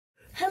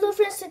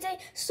today.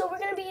 So we're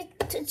gonna be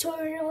a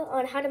tutorial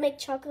on how to make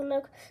chocolate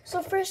milk.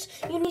 So first,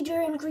 you need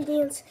your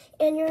ingredients,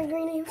 and your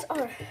ingredients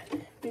are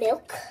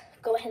milk.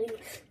 Go ahead and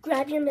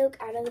grab your milk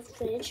out of the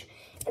fridge,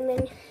 and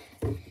then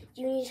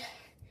you need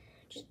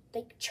just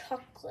like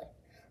chocolate,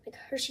 like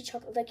Hershey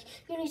chocolate. Like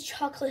you need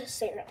chocolate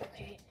syrup,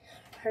 okay?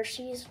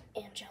 Hershey's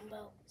and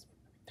Jumbo is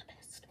the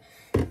best.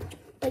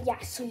 But yeah,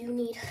 so you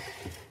need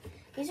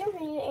these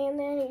ingredients, and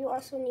then you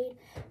also need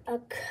a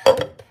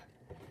cup.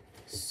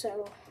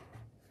 So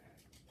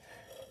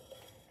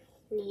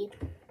need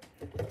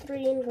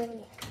 3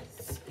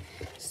 ingredients.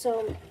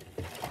 So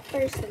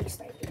first, let me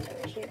start these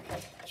over here.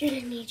 You're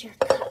gonna need your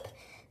cup.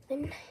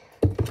 Then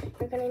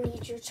you're gonna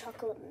need your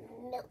chocolate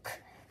milk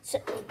to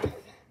open.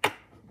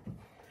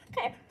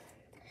 Okay.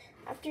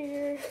 After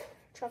your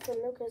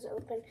chocolate milk is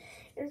open,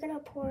 you're gonna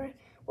pour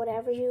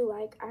whatever you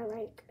like. I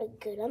like a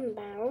good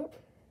amount.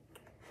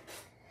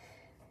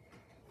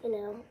 You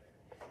know.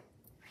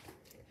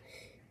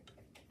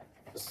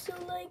 So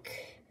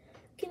like,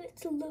 get it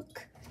to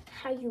look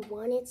how you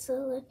want it to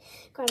look.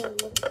 Gotta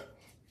look,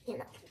 you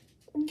know,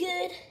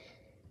 good.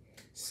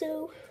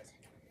 So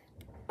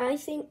I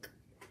think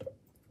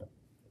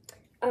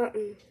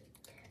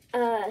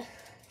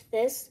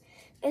this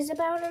is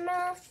about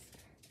enough.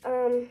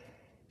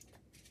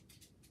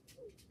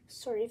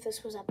 Sorry if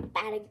this was a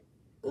bad,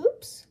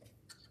 oops.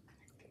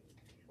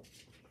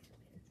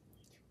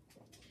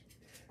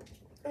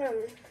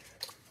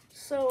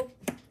 So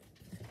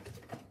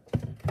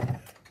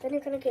then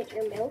you're gonna get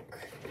your milk.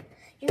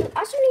 You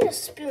also need a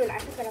spoon. I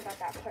forgot about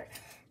that part.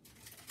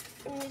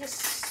 You need a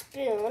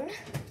spoon.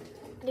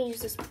 I'm gonna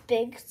use this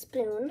big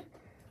spoon.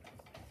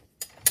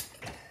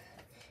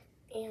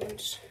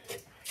 And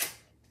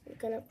you're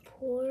gonna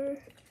pour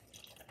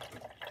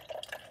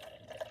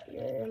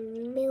your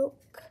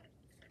milk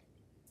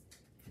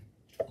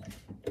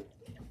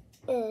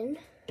in.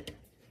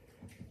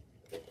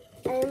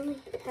 I only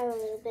have a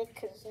little bit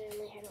because I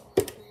only had a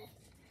little bit.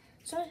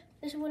 So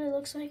this is what it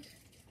looks like.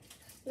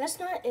 That's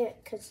not it,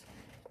 because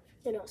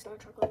you know it's not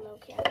chocolate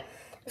milk yet.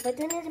 But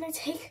then you're gonna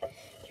take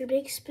your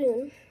big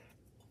spoon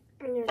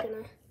and you're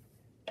gonna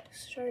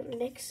start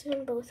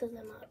mixing both of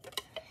them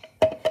up.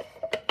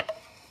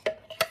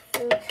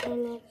 It'll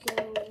kind of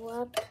go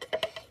up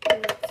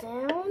and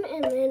down,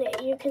 and then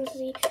you can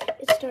see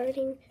it's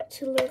starting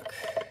to look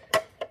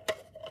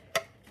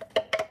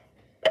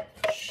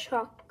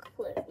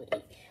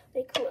chocolatey.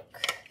 Like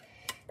look,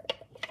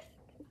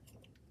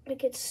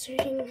 like it's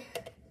starting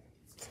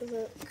to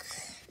look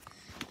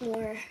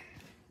more,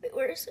 wait,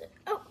 where is it?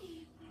 Oh,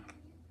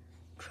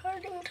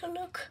 starting to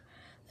look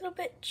a little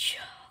bit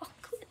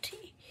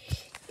chocolatey,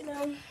 you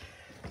know?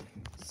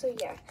 So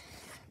yeah,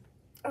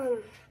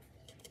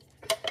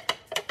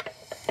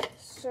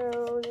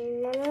 so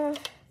you're gonna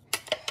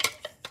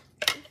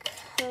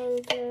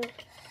kind of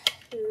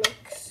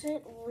mix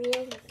it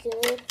real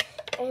good,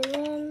 and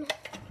then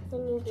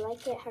when you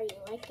like it, how you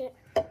like it,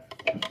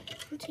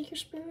 you take your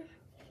spoon,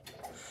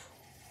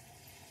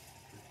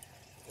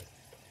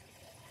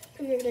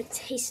 and you're gonna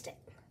taste it.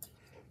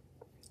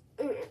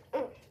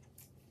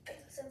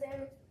 So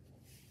then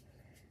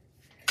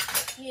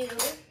you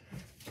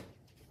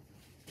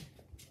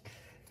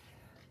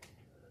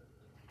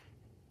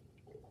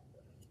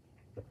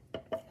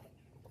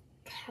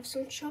have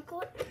some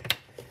chocolate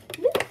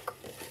milk.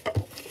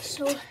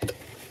 So I'm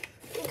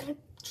gonna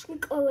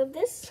drink all of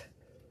this.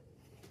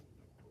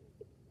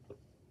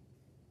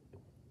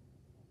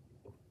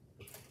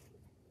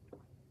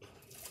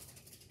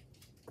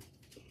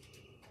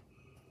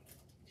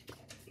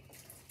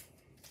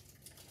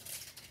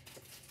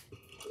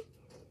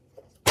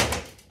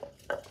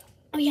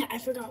 Oh yeah, I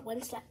forgot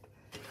one step.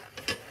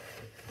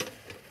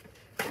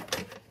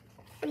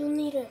 You'll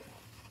need a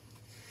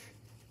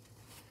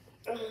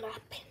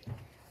napkin.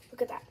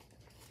 Look at that.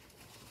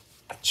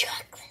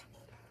 Chocolate.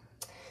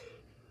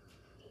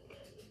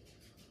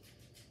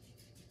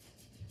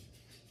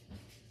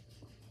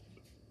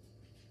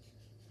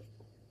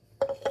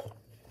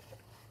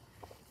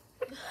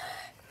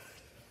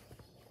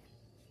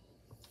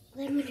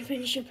 Then when you're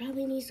finished, you'll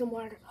probably need some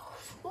water.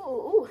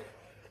 Ooh,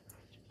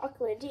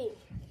 chocolate.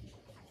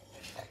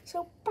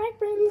 So bye,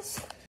 friends.